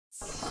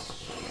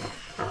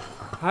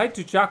Hi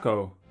to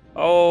Chaco.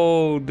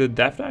 Oh, the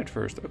Death Knight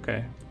first.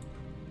 Okay.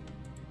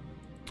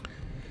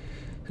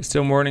 It's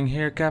still morning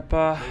here,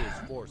 Kappa.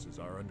 Forces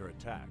are under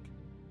attack.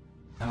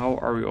 How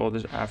are we all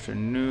this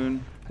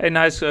afternoon? Hey,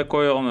 nice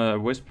coil on a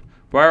wisp.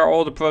 Why are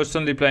all the pros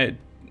suddenly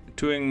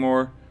doing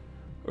more?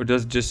 Or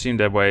does it just seem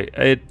that way?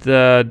 It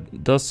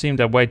does seem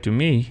that way to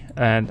me.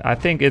 And I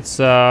think it's,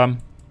 I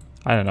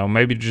don't know,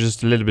 maybe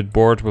just a little bit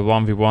bored with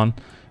 1v1.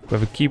 We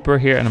have a keeper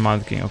here and a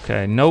Mountain King.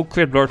 Okay, no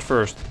crit lord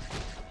first.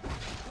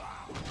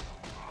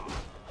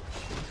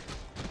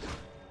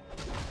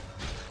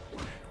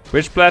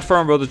 Which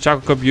platform will the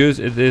Chaco Cup use?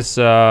 It is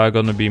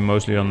gonna be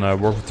mostly on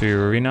Warcraft 3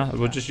 Arena.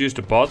 We'll just use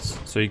the bots.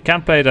 So you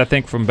can play it, I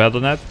think, from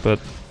Battle.net, but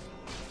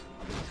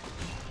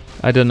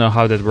I don't know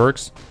how that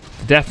works.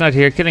 The Death Knight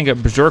here killing a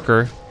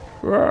Berserker.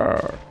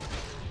 Roar.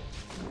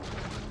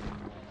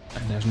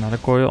 And there's another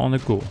coil on the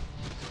ghoul.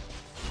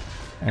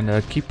 And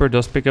the keeper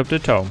does pick up the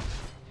tome.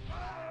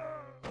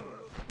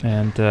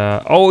 And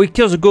oh, he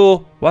kills a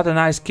ghoul. What a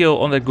nice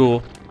kill on that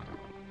ghoul.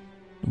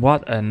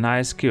 What a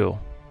nice kill.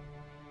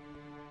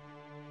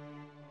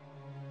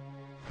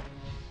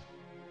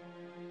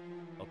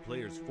 A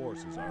player's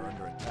forces are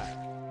under attack.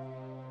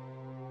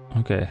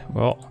 Okay,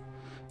 well,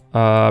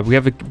 we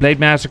have a Blade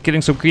Master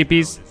killing some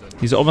creepies.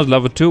 He's almost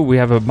level 2. We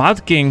have a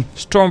Mountain King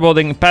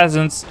stormbolding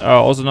peasants,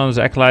 also known as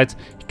acolytes.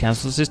 He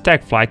cancels his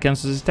tech. Fly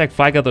cancels his tech.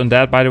 Fly got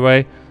undead, by the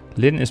way.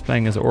 Lyn is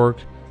playing as Orc.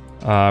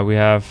 We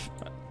have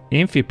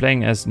Infi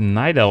playing as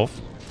Night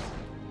Elf,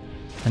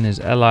 and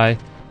his ally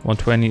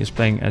 120 is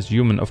playing as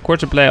Human. Of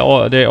course, they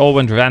all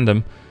went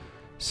random.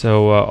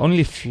 So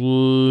only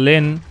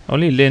Lyn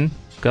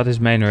got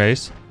his main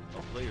race.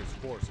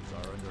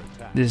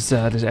 This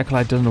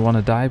acolyte doesn't want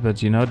to die,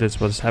 but you know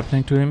that's what is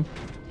happening to him.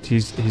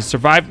 He's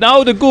survived.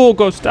 No, the ghoul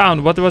goes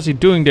down. What was he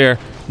doing there?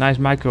 Nice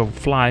micro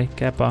fly,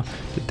 Kappa.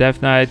 The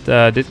Death Knight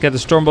did get the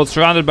Stormbolt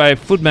surrounded by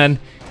footmen.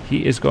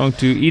 He is going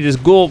to eat his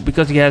ghoul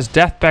because he has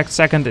Death Pact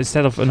second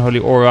instead of Unholy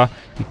Aura.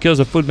 He kills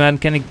a footman.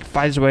 Can he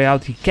fight his way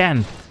out? He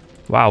can.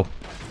 Wow.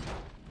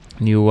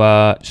 New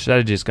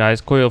strategies,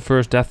 guys. Coil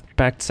first, Death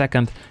Pact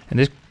second, and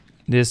the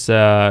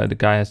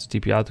guy has to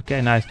TP out.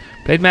 Okay, nice.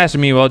 Blade Master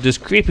meanwhile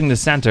just creeping the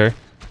center.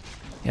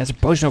 He has a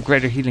potion of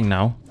greater healing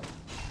now.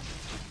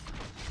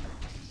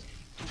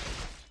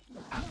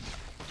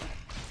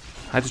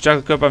 Hi to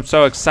Chocolate Cup, I'm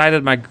so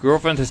excited. My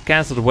girlfriend has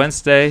cancelled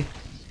Wednesday,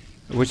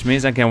 which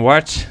means I can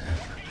watch.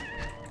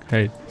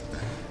 Great.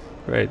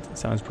 Great,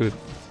 sounds good.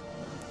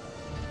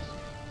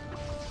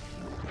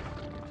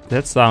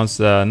 That sounds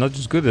not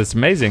just good, it's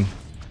amazing.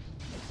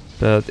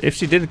 But if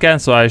she didn't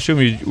cancel, I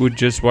assume you would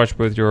just watch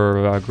with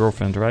your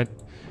girlfriend, right?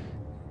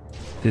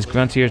 This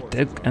grunt here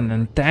and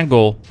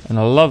entangle, and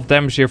a lot of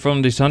damage here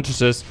from these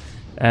huntresses.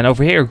 And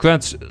over here,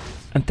 grunts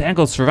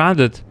entangled,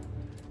 surrounded.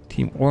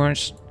 Team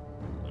Orange,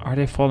 are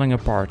they falling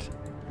apart?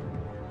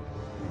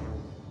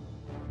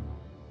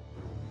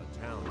 A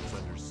town is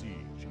under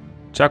siege.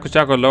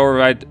 Chaco lower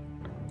right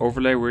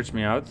overlay weirds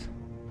me out.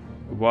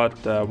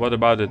 What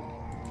about it?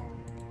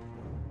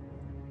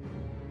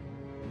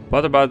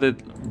 What about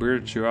it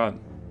weirds you out?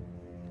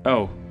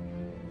 Oh,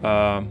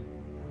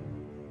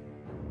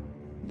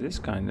 this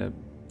kind of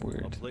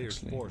weird. A player's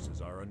actually.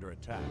 forces are under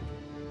attack.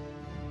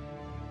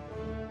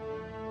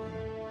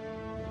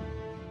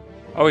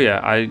 Oh yeah,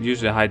 I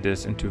usually hide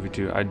this in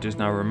 2v2. I just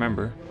now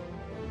remember.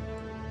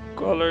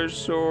 Color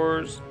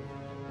source.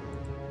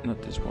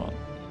 Not this one.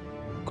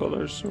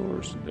 Color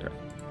source there.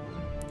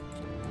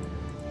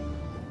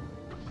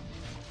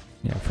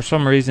 Yeah, for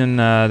some reason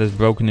that's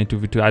broken in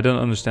 2v2. I don't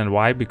understand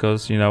why,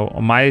 because you know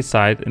on my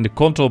side in the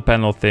control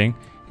panel thing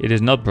it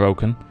is not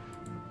broken.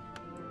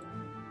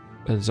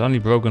 But it's only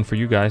broken for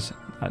you guys.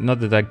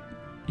 Not that I,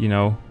 you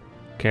know,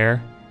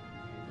 care.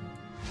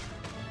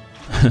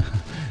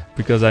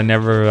 Because I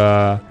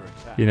never,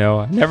 you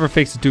know, never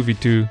fixed the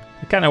 2v2.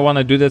 I kind of want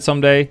to do that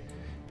someday.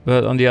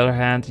 But on the other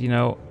hand, you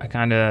know, I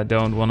kind of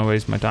don't want to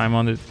waste my time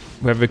on it.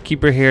 We have a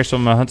keeper here,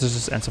 some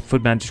hunters and some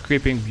footmen just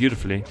creeping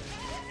beautifully.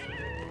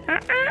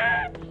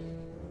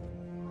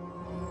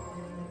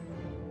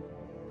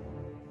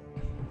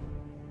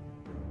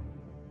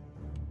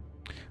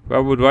 Well,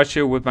 I would watch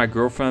you with my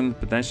girlfriend,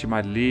 but then she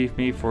might leave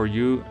me for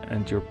you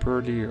and your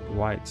pearly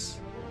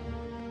whites.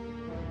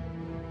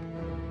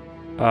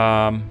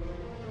 Well,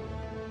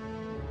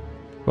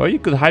 you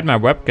could hide my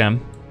webcam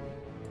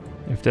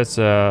if that's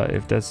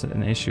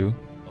an issue.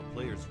 A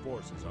player's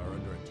forces are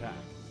under attack.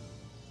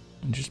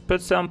 And just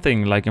put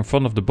something like in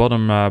front of the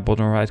bottom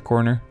right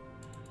corner.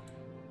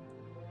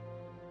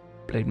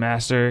 Blade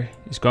Master,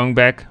 he's going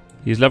back.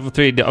 He's level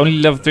 3, the only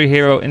level 3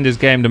 hero in this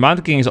game. The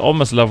Mountain King is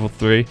almost level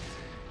 3.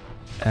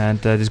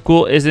 And this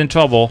ghoul is in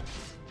trouble.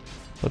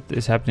 What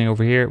is happening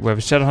over here? We have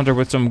a Shadow Hunter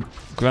with some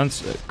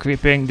grunts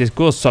creeping. This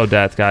ghoul is so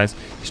dead, guys.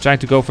 He's trying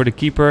to go for the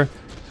keeper.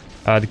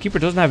 The keeper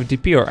doesn't have a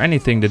TP or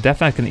anything. The Death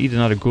Knight can eat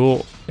another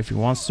ghoul if he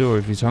wants to, or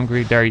if he's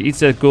hungry. There, he eats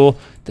that ghoul.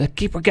 The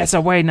keeper gets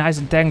away. Nice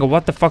entangle.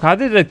 What the fuck? How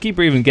did the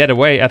keeper even get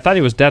away? I thought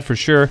he was dead for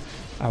sure.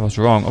 I was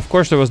wrong. Of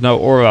course, there was no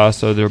aura,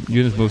 so the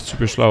units moved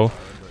super slow.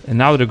 And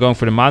now they're going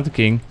for the Mountain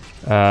King.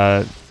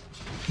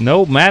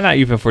 No mana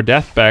even for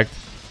Death Pact.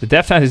 The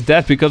Death Knight is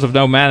dead because of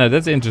no mana.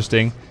 That's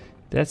interesting.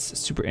 That's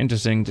super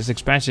interesting. This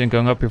expansion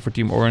going up here for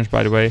Team Orange,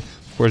 by the way.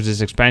 Of course,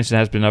 this expansion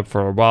has been up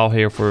for a while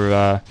here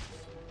for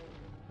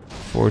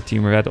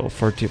Team Red or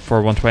for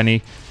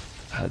 120.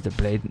 The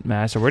Blade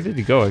Master, where did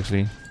he go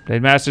actually?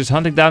 Blade Master is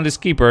hunting down this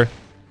Keeper.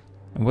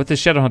 And with the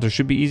Shadow Hunter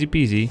should be easy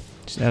peasy.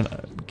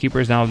 Keeper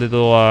is now a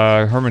little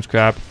hermit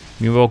crab.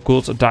 Meanwhile,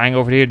 ghouls are dying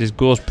over here. This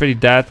ghoul is pretty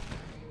dead.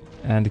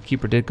 And the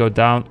Keeper did go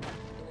down.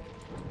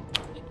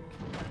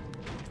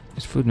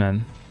 This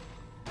Footman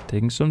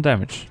taking some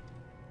damage.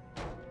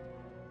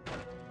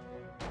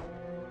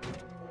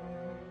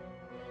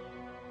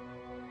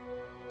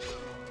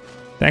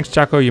 Thanks,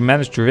 Chaco. You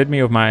managed to rid me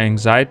of my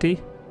anxiety.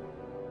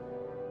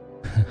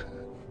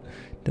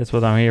 That's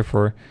what I'm here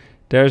for.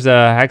 There's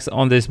a Hex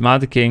on this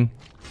Mountain King.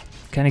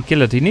 Can he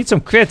kill it? He needs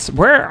some crits.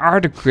 Where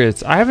are the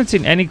crits? I haven't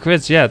seen any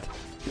crits yet.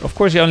 Of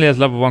course, he only has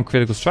level 1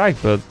 critical strike,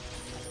 but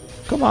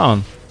come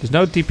on. There's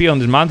no TP on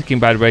this Mountain King,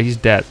 by the way. He's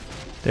dead.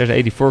 There's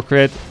 84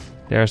 crit.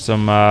 There's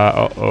some...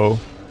 uh-oh.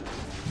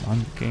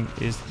 Mountain King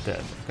is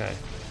dead. Okay.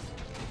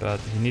 But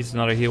he needs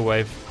another heal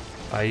wave.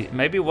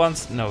 Maybe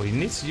once... No, he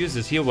needs to use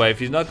this heal wave.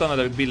 He's not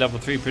gonna be level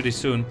 3 pretty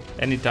soon.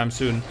 Anytime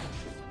soon.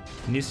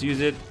 He needs to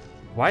use it.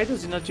 Why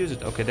does he not use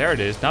it? Okay, there it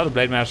is. Now the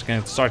Blade Master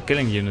can start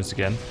killing units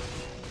again.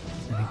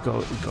 And he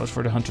goes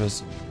for the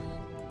Huntress.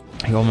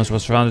 He almost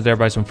was surrounded there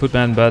by some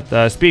Footmen,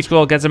 but Speed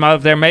Scroll gets him out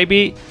of there,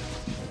 maybe.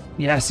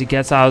 Yes, he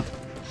gets out.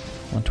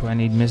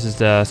 120 misses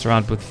the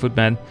surround with the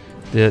Footmen.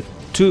 The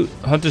 2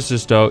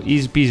 Huntresses though,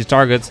 easy peasy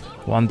targets.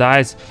 One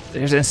dies.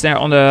 There's an ensnare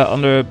on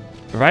the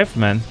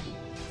Rifleman.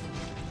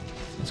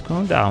 It's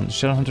going down. The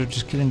Shadow Hunter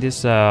just killing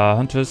this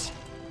Huntress.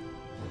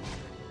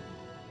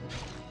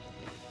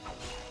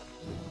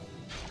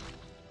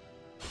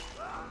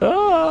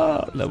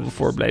 Level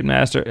 4 Blade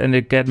Master, and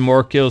they get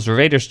more kills. The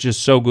Raider's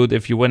just so good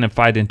if you win a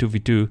fight in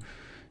 2v2.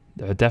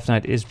 The Death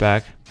Knight is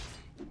back.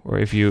 Or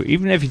if you,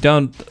 even if you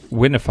don't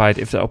win a fight,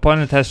 if the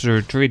opponent has to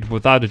retreat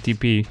without a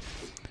TP,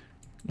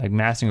 like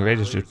massing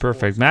Raiders is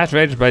perfect. Mass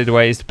Raiders, by the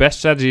way, is the best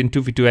strategy in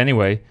 2v2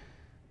 anyway.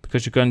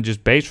 Because you can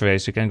just base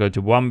race. You can go to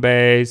one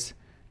base,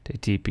 they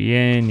TP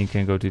in, you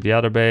can go to the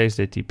other base,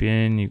 they TP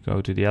in, you go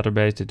to the other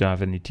base, they don't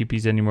have any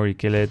TPs anymore, you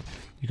kill it.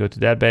 You go to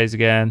that base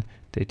again,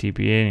 they TP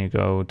in, you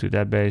go to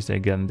that base,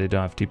 again they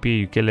don't have TP,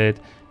 you kill it.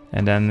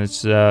 And then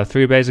it's 3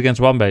 base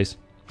against 1 base.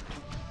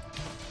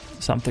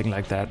 Something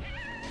like that.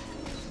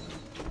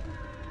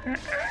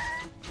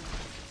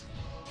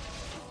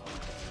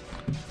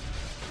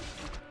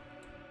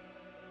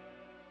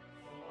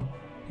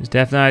 His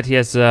Death Knight, he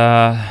has,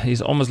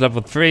 he's almost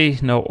level 3,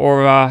 no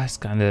aura. It's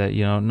kind of,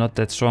 you know, not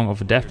that strong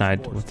of a Death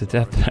Knight with the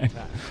Death Knight.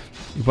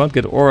 He won't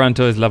get aura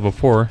until he's level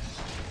 4.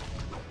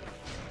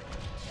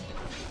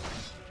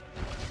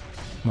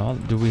 Well,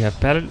 do we have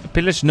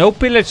pillage? No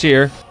pillage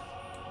here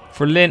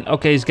for Lyn.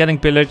 Okay, he's getting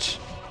pillage.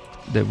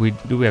 Do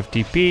we have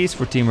TPs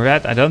for Team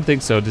Red? I don't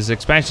think so. This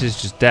expansion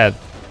is just dead.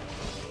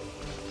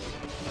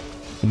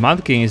 The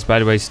Mountain King is, by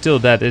the way, still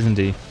dead, isn't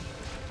he?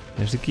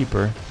 There's the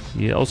Keeper.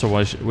 He also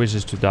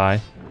wishes to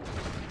die.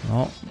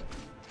 Well,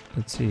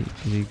 let's see.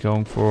 Is he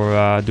going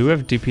for... do we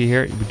have a TP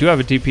here? We do have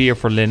a TP here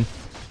for Lyn,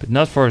 but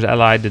not for his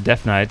ally, the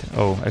Death Knight.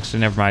 Oh, actually,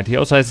 never mind. He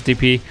also has a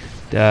TP.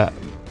 The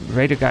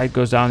Raider guy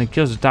goes down. He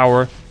kills the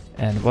tower.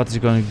 And what is he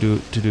going to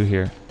do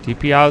here?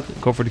 TP out.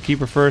 Go for the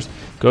Keeper first.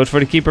 Goes for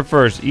the Keeper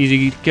first.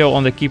 Easy kill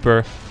on the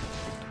Keeper.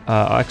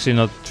 Actually,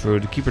 not true.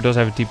 The Keeper does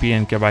have a TP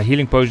and can buy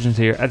healing potions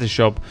here at the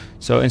shop.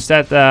 So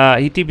instead,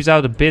 he TPs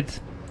out a bit.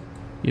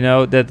 You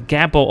know, that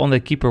gamble on the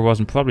Keeper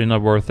wasn't probably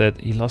not worth it.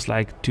 He lost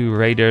like 2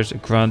 Raiders, a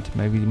Grunt,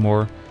 maybe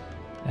more.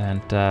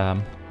 And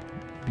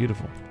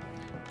beautiful.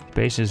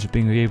 Base is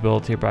being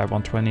rebuilt here by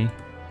 120.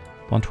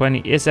 120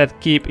 is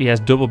at keep. He has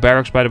double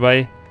barracks, by the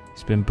way.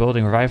 He's been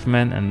building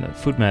Riflemen and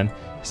Footmen.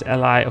 His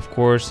ally, of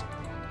course,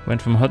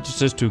 went from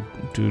Huntresses to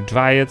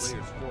Dryads.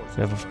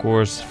 We have, of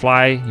course,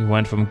 Fly. He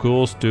went from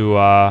Ghouls to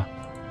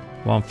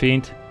 1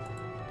 Fiend.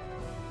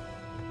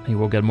 He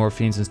will get more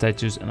Fiends and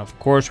statues. And of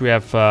course, we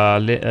have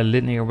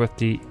Lyn here with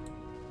the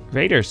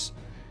Raiders.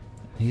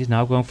 He's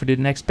now going for the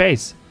next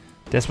base.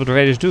 That's what the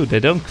Raiders do.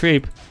 They don't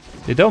creep.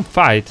 They don't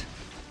fight.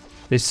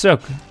 They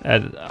suck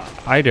at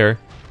either.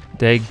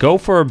 They go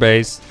for a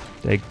base.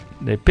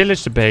 They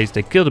pillage the base,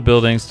 they kill the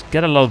buildings,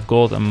 get a lot of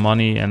gold and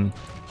money and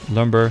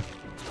lumber.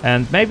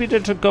 And maybe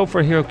they should go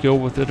for a hero kill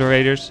with the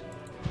Raiders.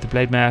 With the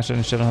Blade Master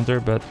and the Shadow Hunter.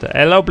 But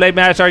hello Blade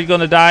Master, are you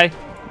gonna die?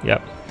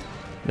 Yep.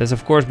 That's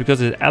of course because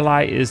his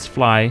ally is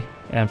Fly.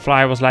 And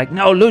Fly was like,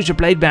 no, lose your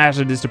Blade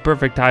Master, this is the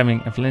perfect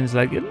timing. And Lyn is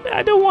like,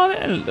 I don't want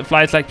it. And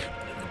Fly is like,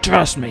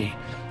 trust me.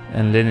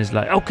 And Lyn is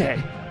like,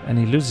 okay. And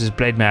he loses his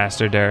Blade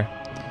Master there.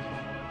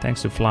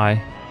 Thanks to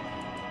Fly.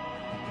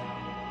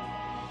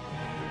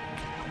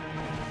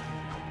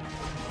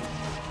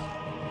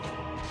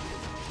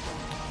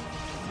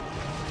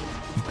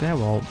 Okay,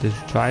 well, this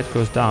Dryad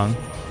goes down.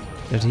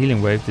 There's a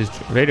healing wave. This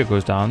Raider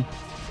goes down.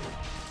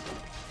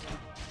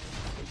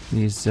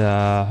 These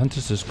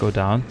Huntresses go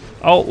down.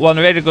 Oh, 1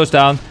 Raider goes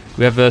down.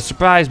 We have a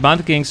surprise.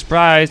 Mountain King,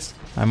 surprise.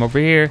 I'm over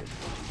here.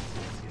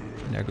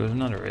 There goes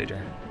another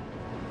raider.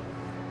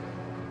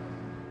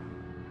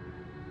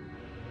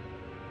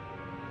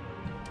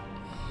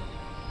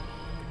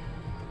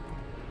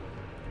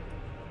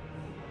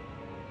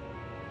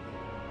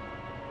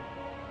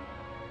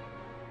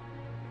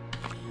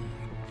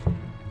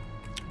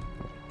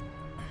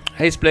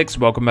 Hey Splix,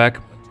 welcome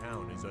back.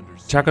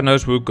 Chaka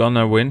knows we're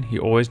gonna win. He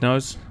always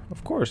knows.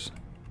 Of course.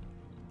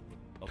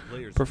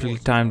 Perfectly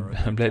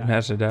timed Blade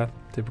Master death.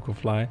 Typical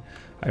Fly.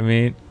 I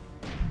mean,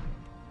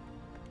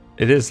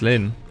 it is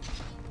Lyn.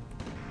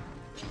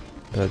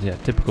 But yeah,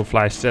 typical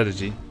Fly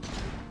strategy.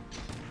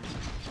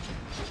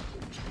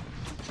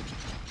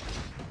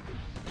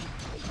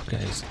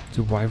 Okay, so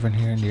 2 Wyvern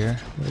here in the air.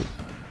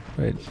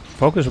 Wait.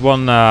 Focus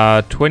won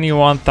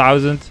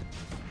 21,000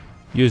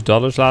 US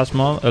dollars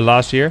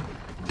last year.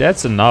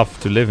 That's enough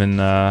to live in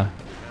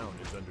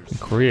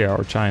Korea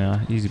or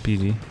China. Easy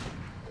peasy.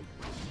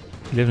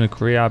 He lives in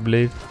Korea, I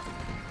believe.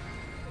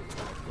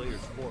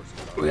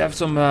 We have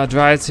some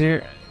Dryads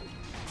here.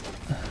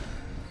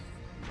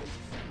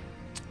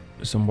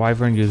 Some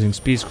Wyvern using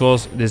speed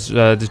scrolls. This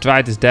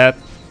Dryad is dead.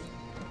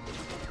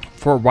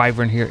 4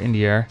 Wyvern here in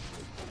the air.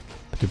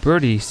 But the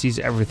birdie sees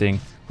everything.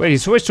 Wait, he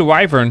switched to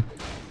Wyvern.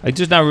 I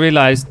just now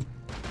realized.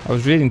 I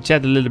was reading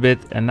chat a little bit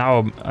and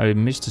now I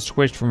missed the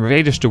switch from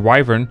Raiders to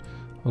Wyvern.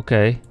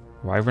 Okay,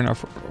 Wyvern are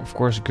of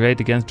course great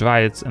against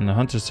Dryads and the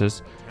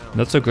Huntresses.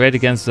 Not so great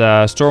against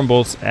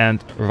Stormbolts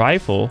and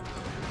Rifle.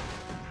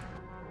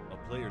 A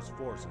player's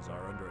forces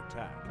are under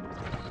attack.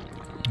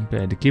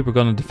 Okay, the keeper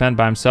gonna defend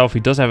by himself. He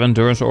does have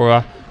Endurance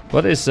Aura.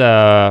 What is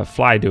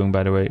Fly doing,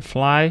 by the way?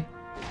 Fly?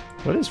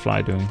 What is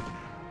Fly doing?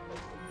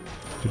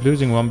 They're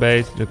losing 1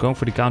 base. They're going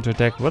for the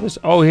counterattack. What is...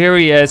 Oh, here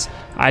he is.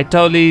 I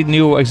totally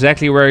knew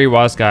exactly where he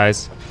was,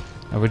 guys.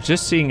 I was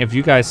just seeing if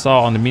you guys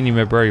saw on the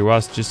minimap where he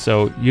was, just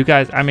so you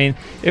guys... I mean,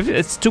 if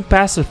it's too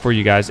passive for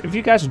you guys, if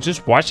you guys are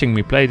just watching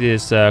me play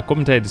this,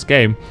 commentate this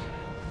game,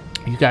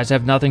 you guys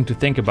have nothing to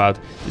think about.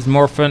 It's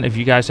more fun if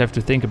you guys have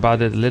to think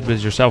about it a little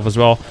bit yourself as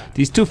well.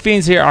 These 2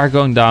 Fiends here are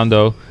going down,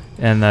 though.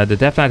 And the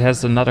Death Knight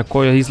has another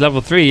coil. He's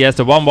level 3. He has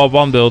the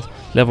 1-1-1 build.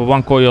 Level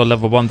 1 coil,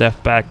 level 1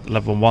 Death Pact,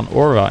 level 1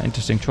 Aura.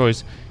 Interesting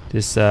choice.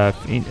 This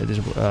Huntress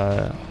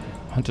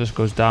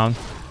goes down.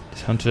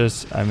 This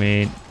Huntress, I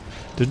mean...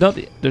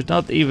 There's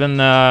not even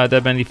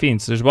that many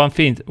Fiends. There's 1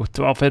 Fiend with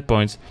 12 hit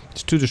points.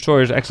 There's 2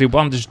 Destroyers. Actually,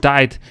 1 just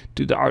died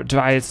to the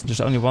Dryads.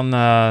 There's only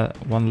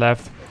one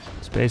left.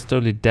 Space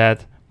totally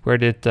dead. Where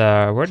did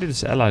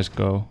his allies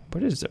go?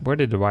 Where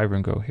did the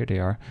Wyvern go? Here they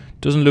are.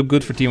 Doesn't look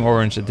good for Team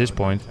Orange at this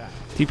point.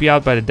 TP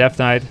out by the Death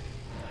Knight.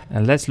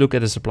 And let's look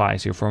at the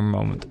supplies here for a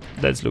moment.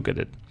 Let's look at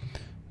it.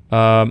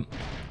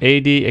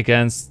 80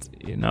 against,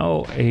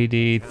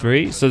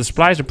 83. So the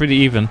supplies are pretty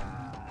even.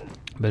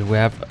 But we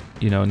have,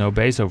 no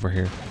base over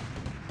here.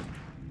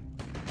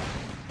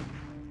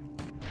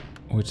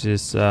 Which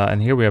is,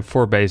 and here we have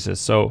 4 bases.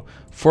 So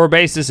 4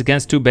 bases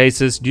against 2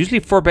 bases. Usually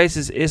 4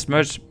 bases is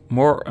much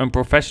more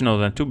unprofessional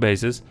than 2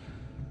 bases.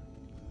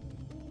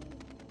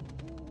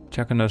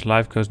 Checking those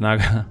live codes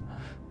Naga.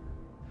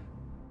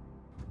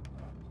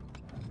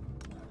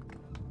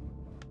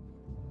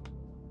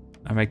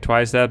 I make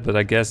twice that, but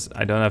I guess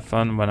I don't have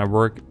fun when I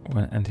work,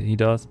 and he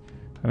does.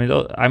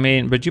 I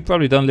mean, but you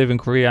probably don't live in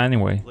Korea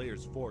anyway.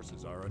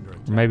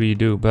 Or maybe you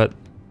do, but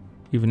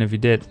even if you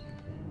did,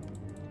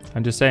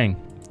 I'm just saying,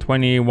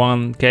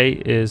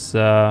 21k is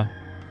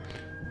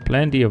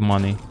plenty of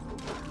money.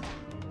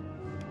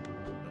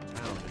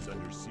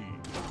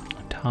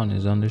 The town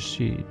is under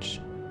siege.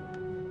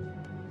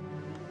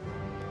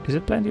 Is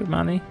it plenty of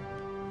money?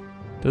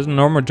 Does a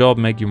normal job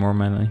make you more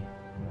money?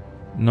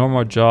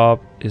 Normal job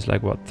is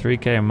like what,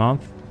 3k a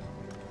month?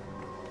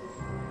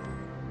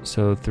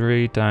 So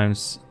 3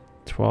 times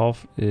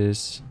 12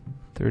 is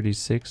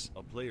 36.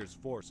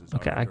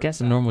 Okay, I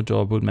guess a normal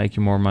job would make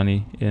you more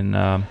money in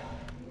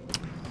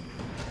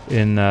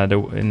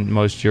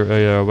most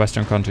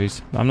Western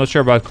countries. I'm not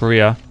sure about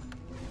Korea.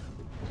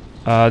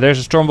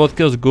 There's a Stormbolt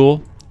kills a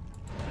ghoul.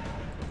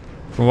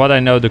 From what I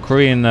know, the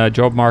Korean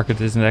job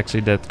market isn't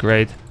actually that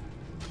great,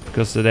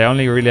 because they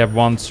only really have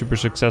 1 super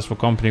successful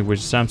company, which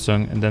is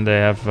Samsung, and then they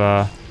have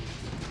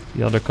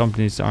the other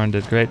companies aren't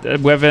that great.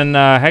 We have an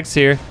Hex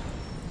here.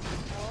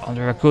 On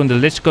the Raccoon, the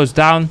Lich goes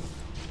down.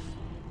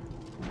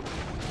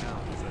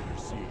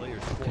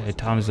 Okay,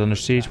 town is under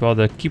siege. Well,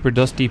 the Keeper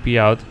does TP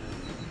out.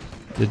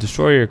 The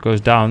Destroyer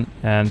goes down,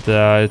 and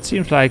it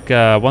seems like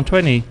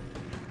 120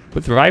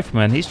 with the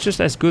Rifleman. He's just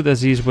as good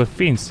as he is with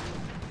Fiends.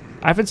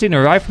 I haven't seen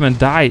a Rifleman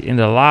die in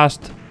the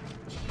last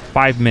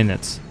 5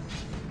 minutes.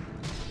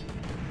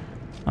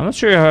 I'm not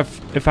sure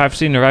if I've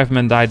seen a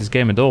Rifleman die this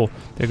game at all.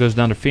 There goes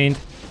another Fiend.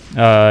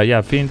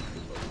 Yeah, Fiend.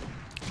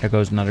 There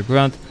goes another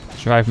Grunt.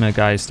 This Rifleman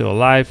guy is still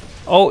alive.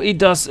 Oh, he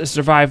does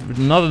survive, but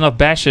not enough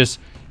bashes.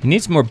 He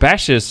needs more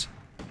bashes.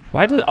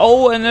 Why did...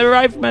 Oh, and the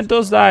Rifleman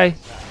does die.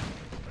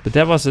 But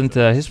that wasn't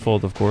his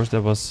fault, of course.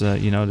 That was,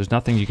 there's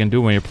nothing you can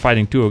do when you're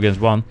fighting 2 against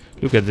 1.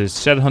 Look at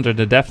this. Shadowhunter,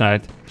 the Death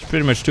Knight. It's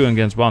pretty much 2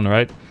 against 1,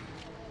 right?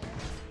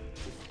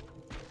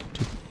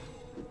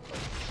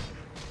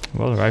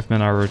 Well, the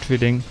Riflemen are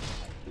retreating.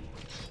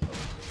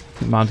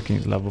 Mountain King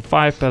is level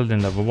 5.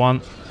 Paladin level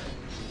 1.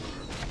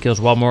 Kills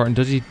one more. And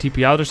does he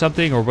TP out or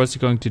something? Or what's he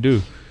going to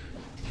do?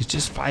 He's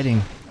just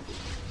fighting.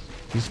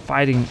 He's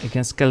fighting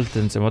against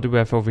skeletons. And what do we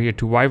have over here?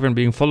 2 Wyvern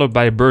being followed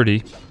by a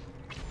birdie.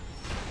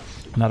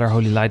 Another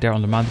Holy Light there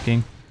on the Mountain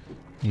King.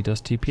 He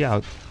does TP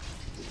out.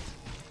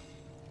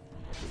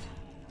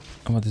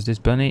 And what is this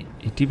bunny?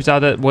 He TPs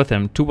out with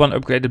him. 2-1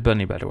 upgraded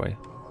bunny, by the way.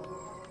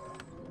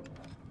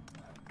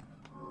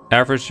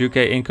 Average UK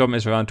income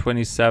is around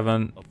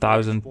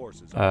 27,000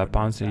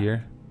 pounds a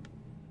year.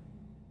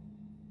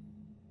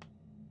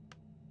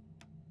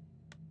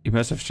 You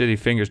must have shitty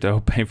fingers though,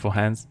 painful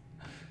hands.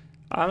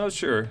 I'm not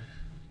sure.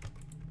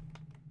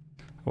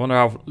 I wonder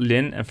how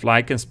Lyn and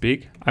Fly can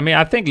speak. I mean,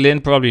 I think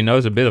Lyn probably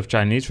knows a bit of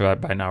Chinese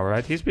by now,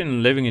 right? He's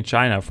been living in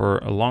China for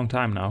a long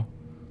time now.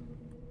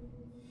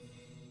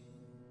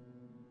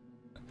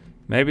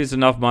 Maybe it's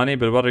enough money,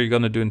 but what are you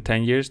going to do in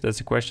 10 years? That's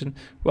the question.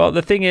 Well,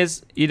 the thing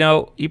is, you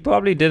know, he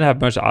probably didn't have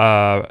much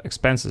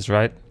expenses,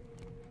 right?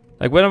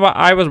 Like when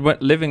I was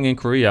living in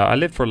Korea, I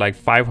lived for like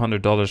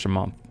 $500 a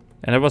month.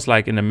 And it was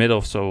like in the middle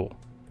of Seoul.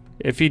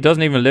 If he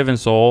doesn't even live in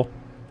Seoul,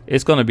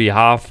 it's going to be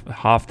half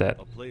that.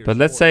 But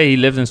let's say he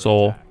lives in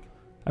Seoul.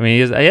 I mean,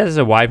 he has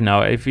a wife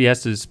now. If he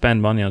has to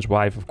spend money on his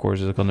wife, of course,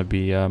 it's going to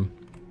be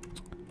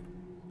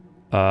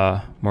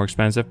more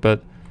expensive.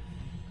 But,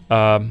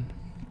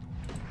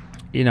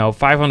 you know,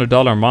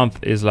 $500 a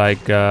month is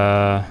like...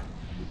 how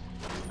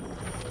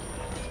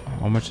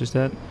much is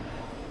that?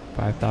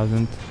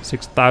 5,000,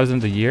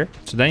 6,000 a year.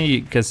 So then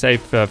you can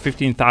save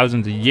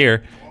 15,000 a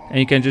year. And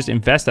you can just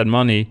invest that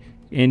money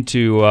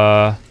into,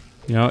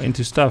 you know,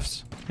 into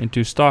stuffs.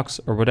 Into stocks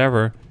or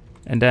whatever.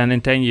 And then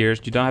in 10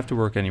 years, you don't have to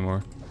work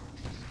anymore.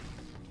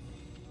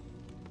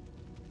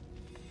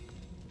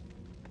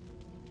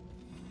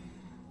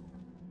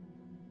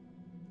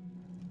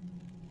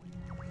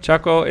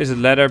 Chaco is a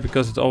ladder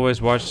because it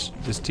always watched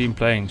this team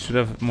playing. Should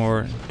have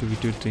more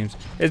 2v2 teams.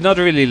 It's not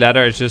really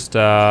ladder, it's just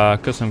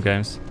custom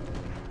games.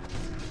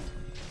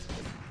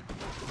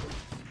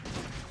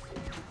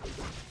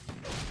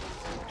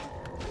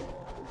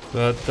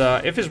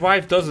 But if his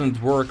wife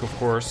doesn't work, of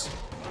course.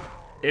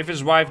 If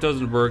his wife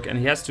doesn't work and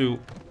he has to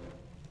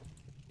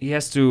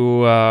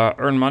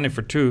earn money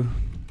for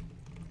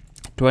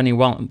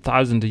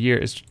 21,000 a year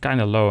is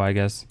kind of low, I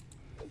guess.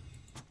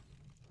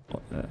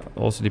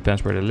 Also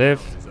depends where they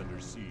live.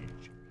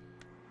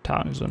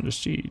 Town is under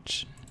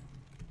siege.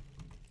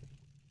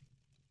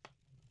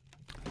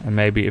 And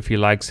maybe if he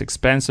likes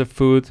expensive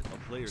food,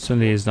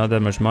 suddenly it's not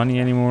that much money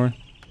anymore.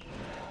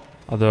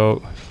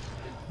 Although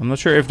I'm not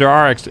sure if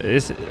there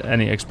is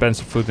any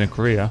expensive food in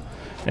Korea.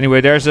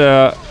 Anyway, there's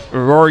a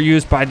roar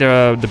used by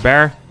the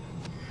bear.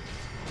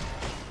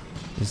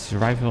 This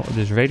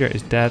raider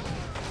is dead.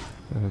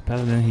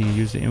 Paladin, he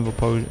used the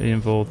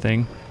invul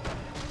thing.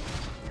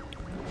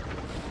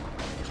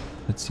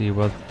 Let's see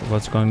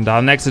what's going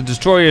down next. The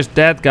destroyer is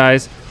dead,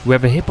 guys. We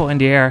have a hippo in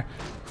the air.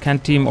 Can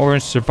Team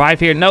Orange survive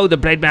here? No, the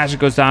Blade Master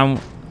goes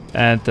down.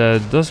 And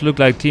it does look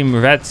like Team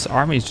Red's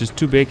army is just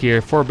too big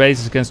here. 4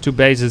 bases against 2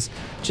 bases.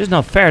 Just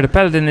not fair. The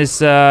Paladin is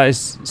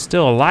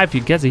still alive.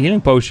 He gets a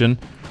healing potion.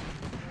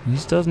 He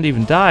doesn't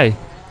even die.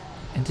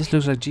 And this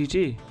looks like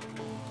GG.